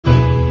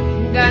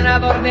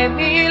ganador de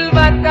 1000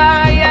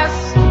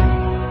 batallas,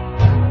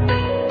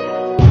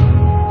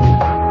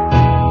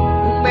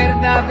 un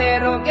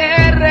verdadero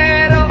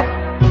guerrero.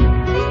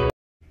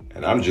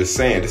 And I'm just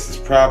saying, this is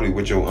probably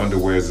what your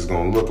underwears is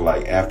gonna look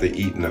like after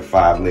eating a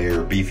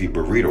 5-layer beefy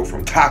burrito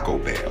from Taco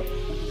Bell.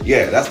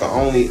 Yeah, that's the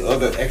only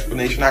other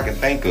explanation I can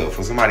think of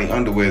for somebody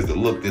underwears that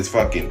look this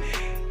fucking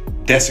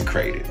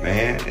desecrated,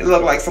 man. It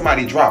looked like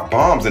somebody dropped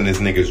bombs in this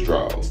nigga's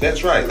drawers.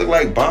 That's right, look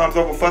like bombs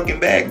over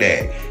fucking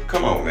Baghdad.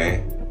 Come on,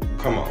 man.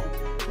 Come on.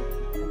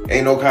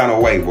 Ain't no kind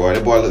of way, boy.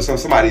 That boy looks,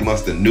 somebody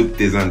must have nuked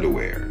his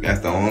underwear. That's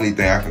the only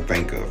thing I can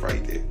think of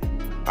right there.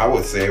 I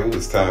would say it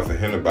was time for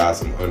him to buy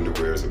some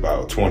underwears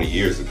about 20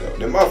 years ago.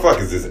 Them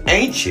motherfuckers is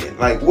ancient.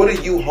 Like, what are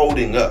you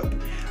holding up?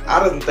 I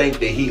don't think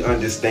that he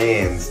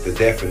understands the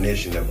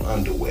definition of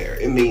underwear.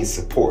 It means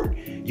support.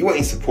 You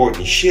ain't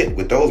supporting shit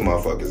with those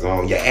motherfuckers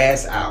on. Your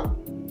ass out.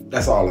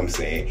 That's all I'm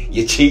saying.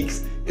 Your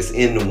cheeks is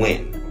in the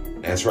wind.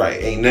 That's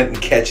right. Ain't nothing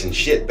catching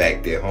shit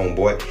back there,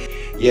 homeboy.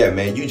 Yeah,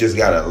 man, you just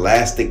got an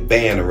elastic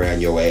band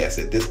around your ass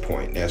at this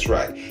point. That's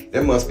right.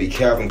 That must be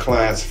Calvin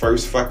Klein's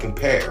first fucking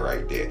pair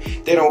right there.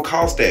 They don't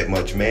cost that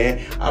much,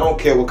 man. I don't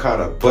care what kind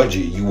of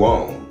budget you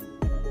on.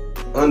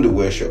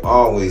 Underwear should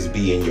always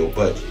be in your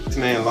budget. This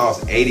man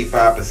lost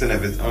 85%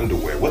 of his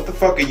underwear. What the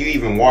fuck are you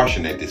even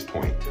washing at this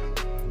point?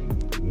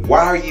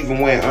 Why are you even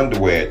wearing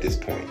underwear at this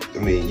point? I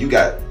mean, you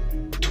got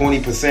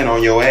 20%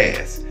 on your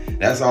ass.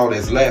 That's all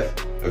that's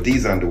left of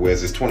these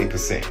underwears is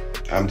 20%.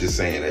 I'm just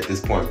saying at this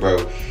point,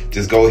 bro,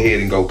 just go ahead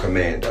and go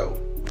commando.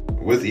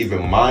 What's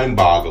even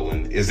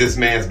mind-boggling is this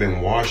man's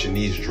been washing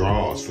these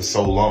drawers for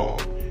so long.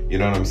 You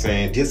know what I'm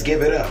saying? Just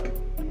give it up.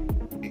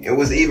 And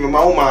what's even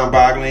more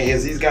mind-boggling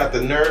is he's got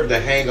the nerve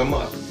to hang them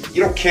up.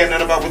 You don't care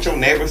nothing about what your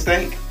neighbors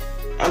think.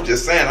 I'm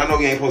just saying, I know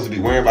you ain't supposed to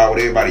be worrying about what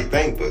everybody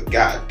think, but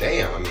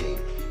goddamn, I mean,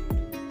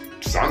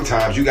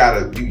 sometimes you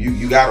gotta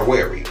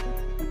worry.